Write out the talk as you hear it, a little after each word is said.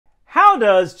How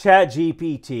does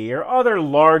ChatGPT or other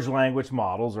large language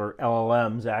models, or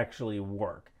LLMs, actually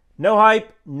work? No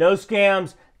hype, no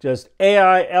scams, just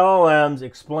AI LLMs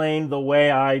explained the way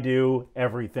I do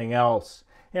everything else.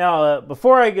 Now,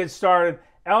 before I get started,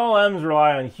 LLMs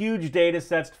rely on huge data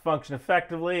sets to function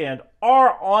effectively, and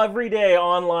our everyday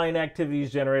online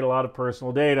activities generate a lot of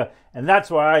personal data, and that's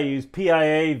why I use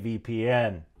PIA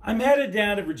VPN. I'm headed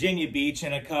down to Virginia Beach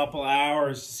in a couple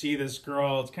hours to see this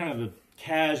girl. It's kind of a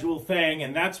casual thing,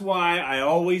 and that's why I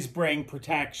always bring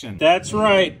protection. That's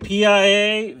right,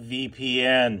 PIA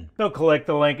VPN. So click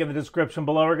the link in the description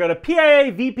below or go to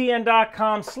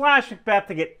piavpn.com/McBeth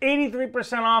to get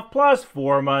 83% off plus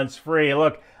 4 months free.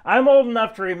 Look, I'm old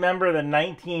enough to remember the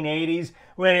 1980s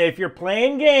when if you're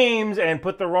playing games and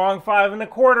put the wrong 5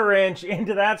 1/4 inch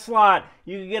into that slot,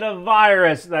 you could get a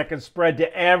virus that could spread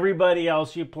to everybody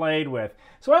else you played with.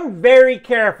 So I'm very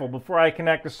careful before I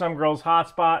connect to some girl's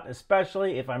hotspot,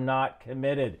 especially if I'm not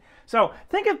committed. So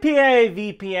think of PIA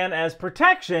VPN as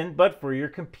protection, but for your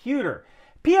computer.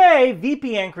 PIA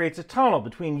VPN creates a tunnel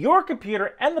between your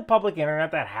computer and the public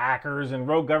internet that hackers and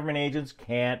rogue government agents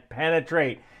can't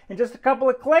penetrate. In just a couple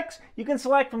of clicks, you can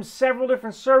select from several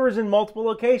different servers in multiple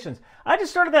locations. I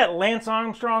just started that Lance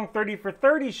Armstrong 30 for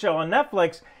 30 show on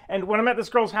Netflix, and when I'm at this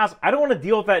girl's house, I don't want to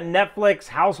deal with that Netflix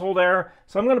household error,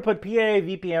 so I'm going to put PIA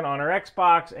VPN on her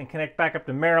Xbox and connect back up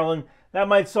to Maryland. That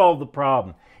might solve the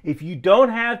problem. If you don't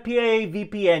have PIA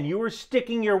VPN, you are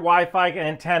sticking your Wi-Fi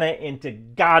antenna into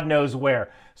God knows where.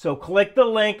 So click the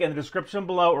link in the description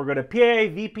below or go to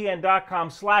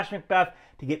piavpn.com/McBeth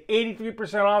to get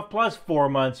 83% off plus 4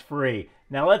 months free.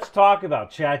 Now let's talk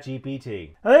about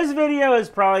ChatGPT. Now this video is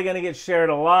probably going to get shared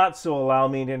a lot, so allow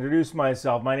me to introduce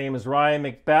myself. My name is Ryan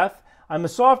McBeth. I'm a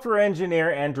software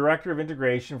engineer and director of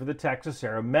integration for the Texas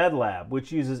Rd Med Lab,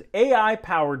 which uses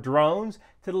AI-powered drones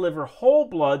to deliver whole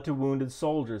blood to wounded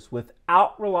soldiers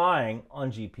without relying on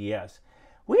GPS.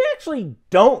 We actually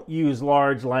don't use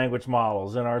large language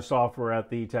models in our software at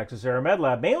the Texas Rd Med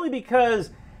Lab, mainly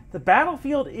because the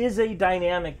battlefield is a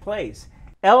dynamic place.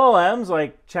 LLMs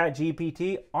like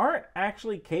ChatGPT aren't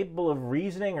actually capable of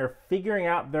reasoning or figuring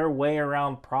out their way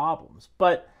around problems,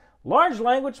 but large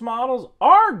language models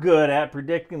are good at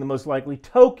predicting the most likely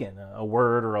token, a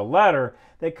word or a letter,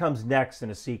 that comes next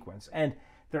in a sequence. And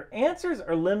their answers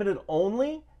are limited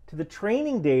only to the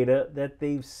training data that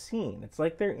they've seen. It's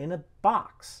like they're in a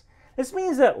box. This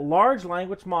means that large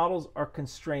language models are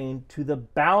constrained to the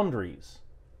boundaries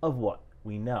of what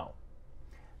we know.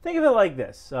 Think of it like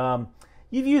this.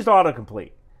 You've used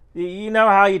autocomplete. You know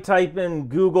how you type in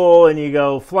Google and you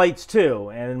go flights to,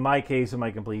 and in my case it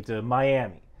might complete to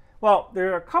Miami. Well,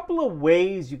 there are a couple of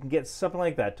ways you can get something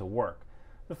like that to work.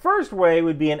 The first way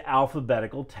would be an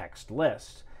alphabetical text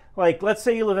list. Like, let's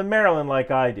say you live in Maryland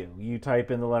like I do. You type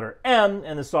in the letter M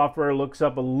and the software looks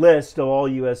up a list of all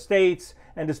U.S. states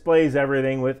and displays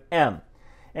everything with M.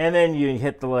 And then you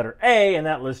hit the letter A and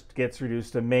that list gets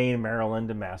reduced to Maine, Maryland,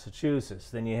 and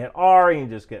Massachusetts. Then you hit R and you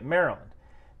just get Maryland.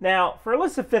 Now, for a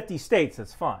list of 50 states,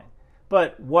 that's fine.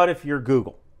 But what if you're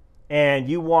Google and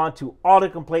you want to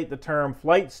autocomplete the term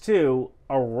flights to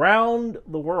around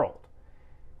the world?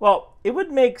 Well, it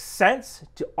would make sense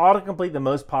to autocomplete the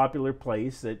most popular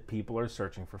place that people are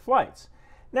searching for flights.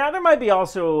 Now, there might be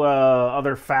also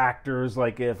other factors,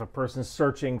 like if a person's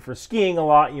searching for skiing a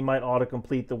lot, you might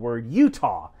autocomplete the word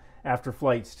Utah after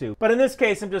flights to. But in this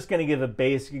case, I'm just going to give a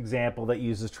basic example that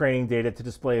uses training data to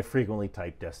display a frequently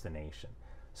typed destination.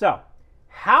 So,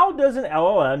 how does an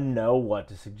LLM know what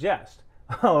to suggest?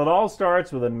 Well, it all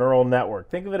starts with a neural network.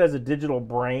 Think of it as a digital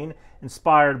brain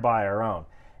inspired by our own.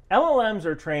 LLMs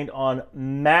are trained on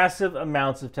massive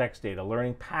amounts of text data,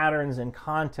 learning patterns and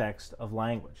context of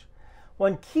language.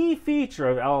 One key feature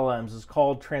of LLMs is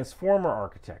called transformer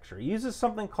architecture. It uses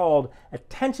something called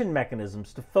attention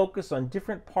mechanisms to focus on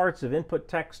different parts of input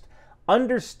text,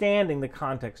 understanding the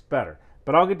context better.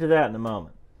 But I'll get to that in a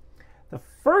moment. The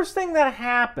first thing that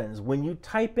happens when you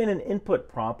type in an input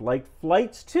prompt like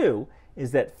flights to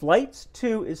is that flights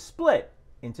to is split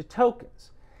into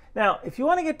tokens. Now, if you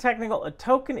want to get technical, a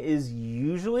token is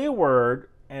usually a word,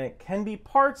 and it can be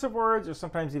parts of words or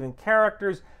sometimes even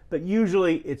characters, but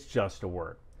usually it's just a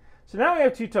word. So now we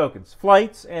have two tokens,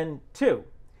 flights and to.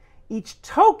 Each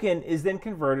token is then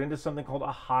converted into something called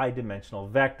a high-dimensional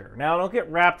vector. Now, don't get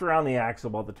wrapped around the axle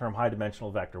about the term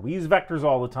high-dimensional vector. We use vectors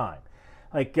all the time.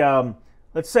 Like,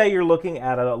 let's say you're looking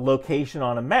at a location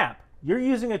on a map. You're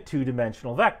using a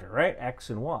two-dimensional vector, right? X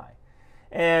and Y.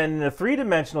 And in a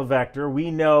three-dimensional vector,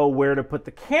 we know where to put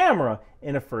the camera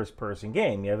in a first-person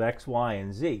game. You have X, Y,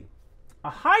 and Z. A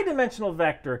high-dimensional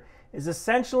vector is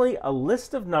essentially a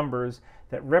list of numbers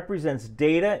that represents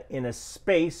data in a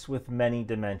space with many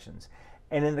dimensions.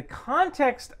 And in the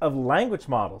context of language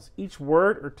models, each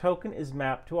word or token is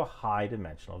mapped to a high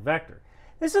dimensional vector.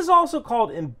 This is also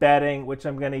called embedding, which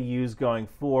I'm going to use going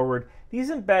forward.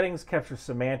 These embeddings capture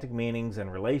semantic meanings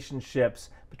and relationships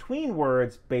between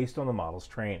words based on the model's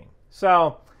training.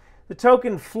 So the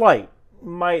token flight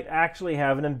might actually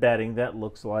have an embedding that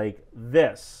looks like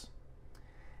this.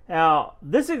 Now,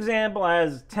 this example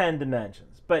has 10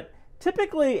 dimensions, but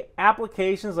typically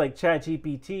applications like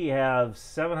ChatGPT have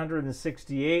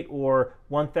 768 or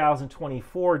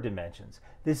 1024 dimensions.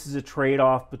 This is a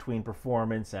trade-off between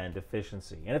performance and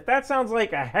efficiency. And if that sounds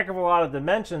like a heck of a lot of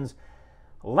dimensions,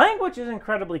 language is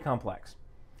incredibly complex.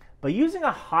 By using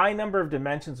a high number of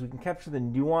dimensions, we can capture the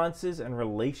nuances and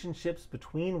relationships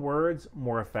between words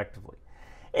more effectively.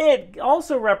 It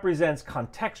also represents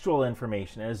contextual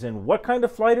information, as in what kind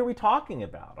of flight are we talking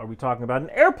about? Are we talking about an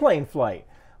airplane flight?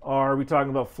 Or are we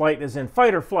talking about flight as in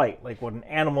fight or flight, like what an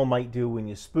animal might do when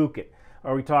you spook it?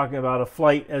 Are we talking about a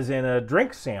flight as in a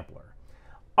drink sampler?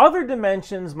 Other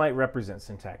dimensions might represent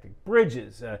syntactic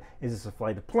bridges. Is this a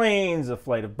flight of planes, a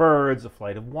flight of birds, a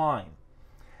flight of wine?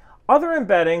 Other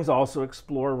embeddings also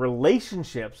explore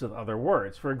relationships with other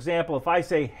words. For example, if I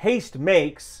say haste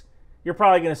makes, you're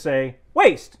probably going to say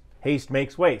waste. Haste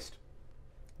makes waste.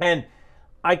 And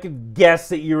I could guess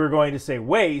that you were going to say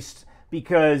waste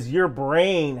because your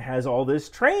brain has all this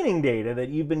training data that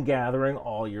you've been gathering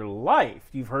all your life.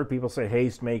 You've heard people say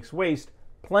haste makes waste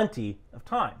plenty of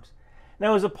times.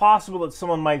 Now, is it possible that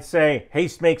someone might say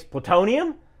haste makes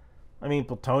plutonium? I mean,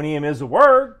 plutonium is a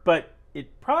word, but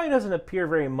it probably doesn't appear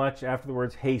very much after the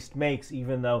words haste makes,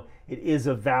 even though it is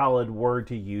a valid word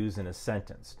to use in a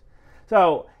sentence.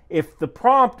 So if the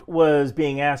prompt was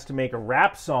being asked to make a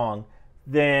rap song,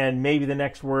 then maybe the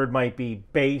next word might be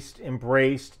based,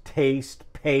 embraced, taste,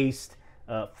 paste,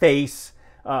 face.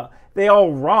 They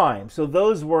all rhyme, so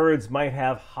those words might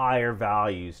have higher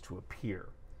values to appear.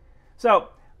 So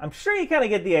I'm sure you kind of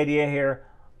get the idea here.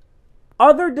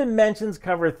 Other dimensions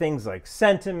cover things like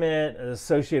sentiment,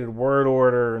 associated word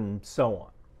order, and so on.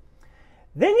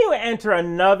 Then you enter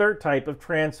another type of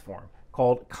transform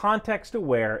called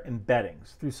context-aware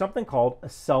embeddings through something called a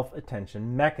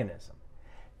self-attention mechanism.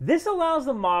 This allows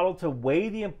the model to weigh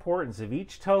the importance of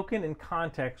each token in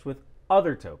context with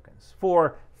other tokens.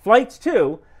 For flights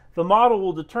 2, the model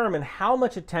will determine how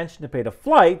much attention to pay to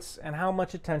flights and how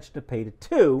much attention to pay to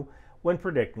 2 when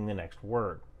predicting the next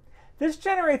word. This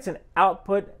generates an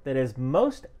output that is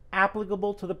most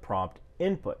applicable to the prompt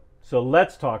input. So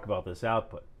let's talk about this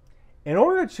output. In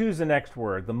order to choose the next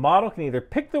word, the model can either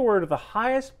pick the word with the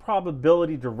highest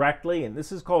probability directly, and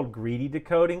this is called greedy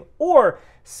decoding, or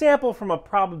sample from a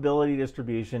probability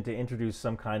distribution to introduce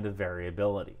some kind of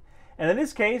variability. And in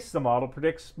this case, the model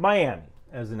predicts Miami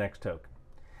as the next token.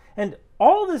 And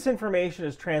all of this information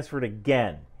is transferred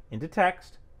again into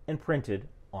text and printed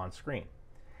on screen.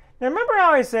 Now remember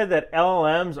how I said that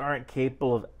LLMs aren't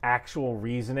capable of actual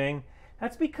reasoning?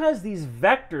 That's because these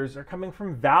vectors are coming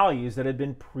from values that have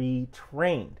been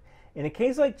pre-trained. In a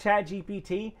case like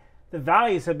ChatGPT, the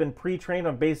values have been pre-trained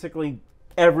on basically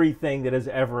everything that has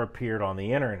ever appeared on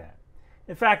the internet.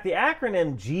 In fact, the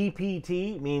acronym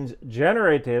GPT means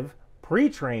Generative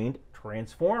Pre-trained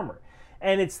Transformer.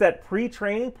 And it's that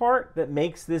pre-training part that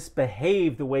makes this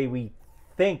behave the way we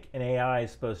think an AI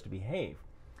is supposed to behave.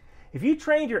 If you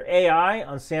trained your AI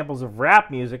on samples of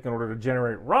rap music in order to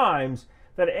generate rhymes,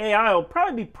 that AI will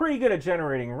probably be pretty good at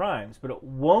generating rhymes, but it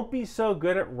won't be so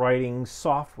good at writing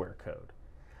software code.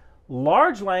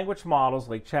 Large language models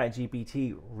like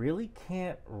ChatGPT really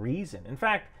can't reason. In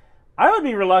fact, I would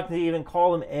be reluctant to even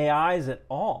call them AIs at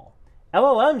all.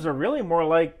 LLMs are really more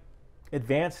like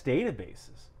advanced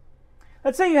databases.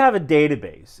 Let's say you have a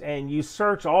database and you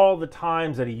search all the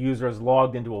times that a user has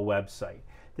logged into a website.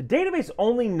 The database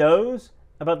only knows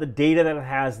about the data that it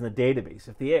has in the database.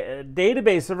 If the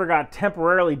database ever got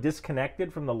temporarily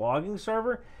disconnected from the logging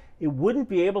server, it wouldn't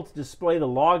be able to display the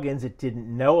logins it didn't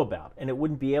know about, and it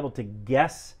wouldn't be able to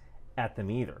guess at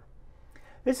them either.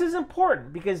 This is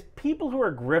important because people who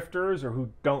are grifters or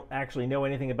who don't actually know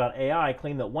anything about AI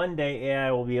claim that one day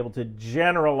AI will be able to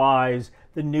generalize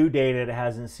the new data it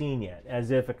hasn't seen yet, as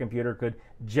if a computer could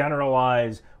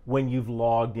generalize when you've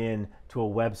logged in to a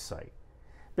website.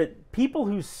 But people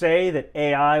who say that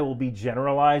AI will be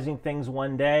generalizing things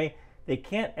one day, they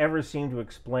can't ever seem to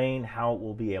explain how it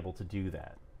will be able to do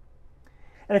that.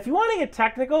 And if you want to get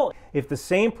technical, if the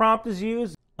same prompt is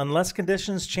used, unless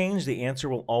conditions change, the answer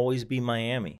will always be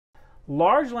Miami.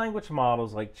 Large language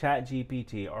models like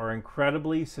ChatGPT are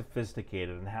incredibly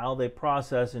sophisticated in how they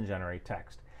process and generate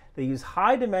text. They use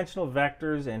high-dimensional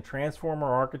vectors and transformer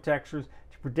architectures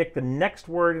to predict the next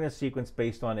word in a sequence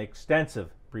based on extensive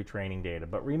pre-training data.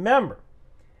 But remember,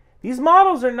 these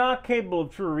models are not capable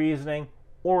of true reasoning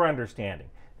or understanding.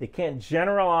 They can't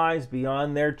generalize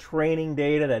beyond their training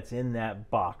data that's in that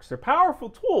box. They're powerful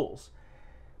tools,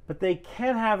 but they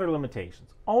can have their limitations.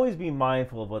 Always be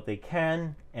mindful of what they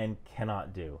can and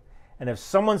cannot do. And if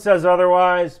someone says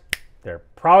otherwise, they're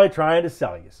probably trying to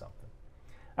sell you something.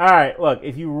 All right, look,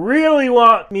 if you really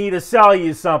want me to sell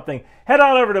you something, head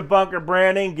on over to Bunker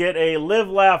Branding, get a Live,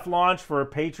 Laugh, Launch for a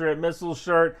Patriot Missile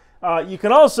shirt. You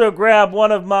can also grab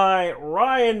one of my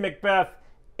Ryan McBeth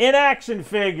in action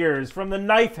figures from the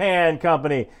Knife Hand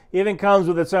Company. Even comes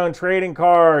with its own trading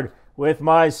card with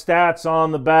my stats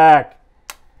on the back.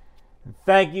 And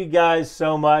thank you guys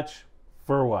so much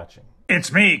for watching.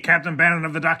 It's me, Captain Bannon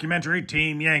of the documentary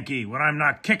Team Yankee. When I'm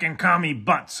not kicking commie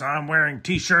butts, I'm wearing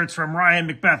t-shirts from Ryan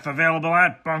McBeth, available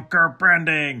at Bunker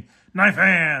Branding, Knife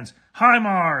Hands,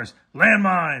 HIMARS,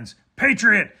 Landmines,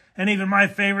 Patriot, and even my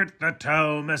favorite, the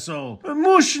TOW missile.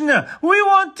 Mushna, we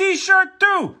want t-shirt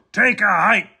too. Take a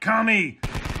hike, commie.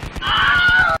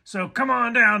 So come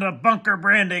on down to Bunker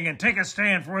Branding and take a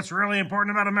stand for what's really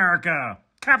important about America.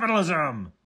 Capitalism.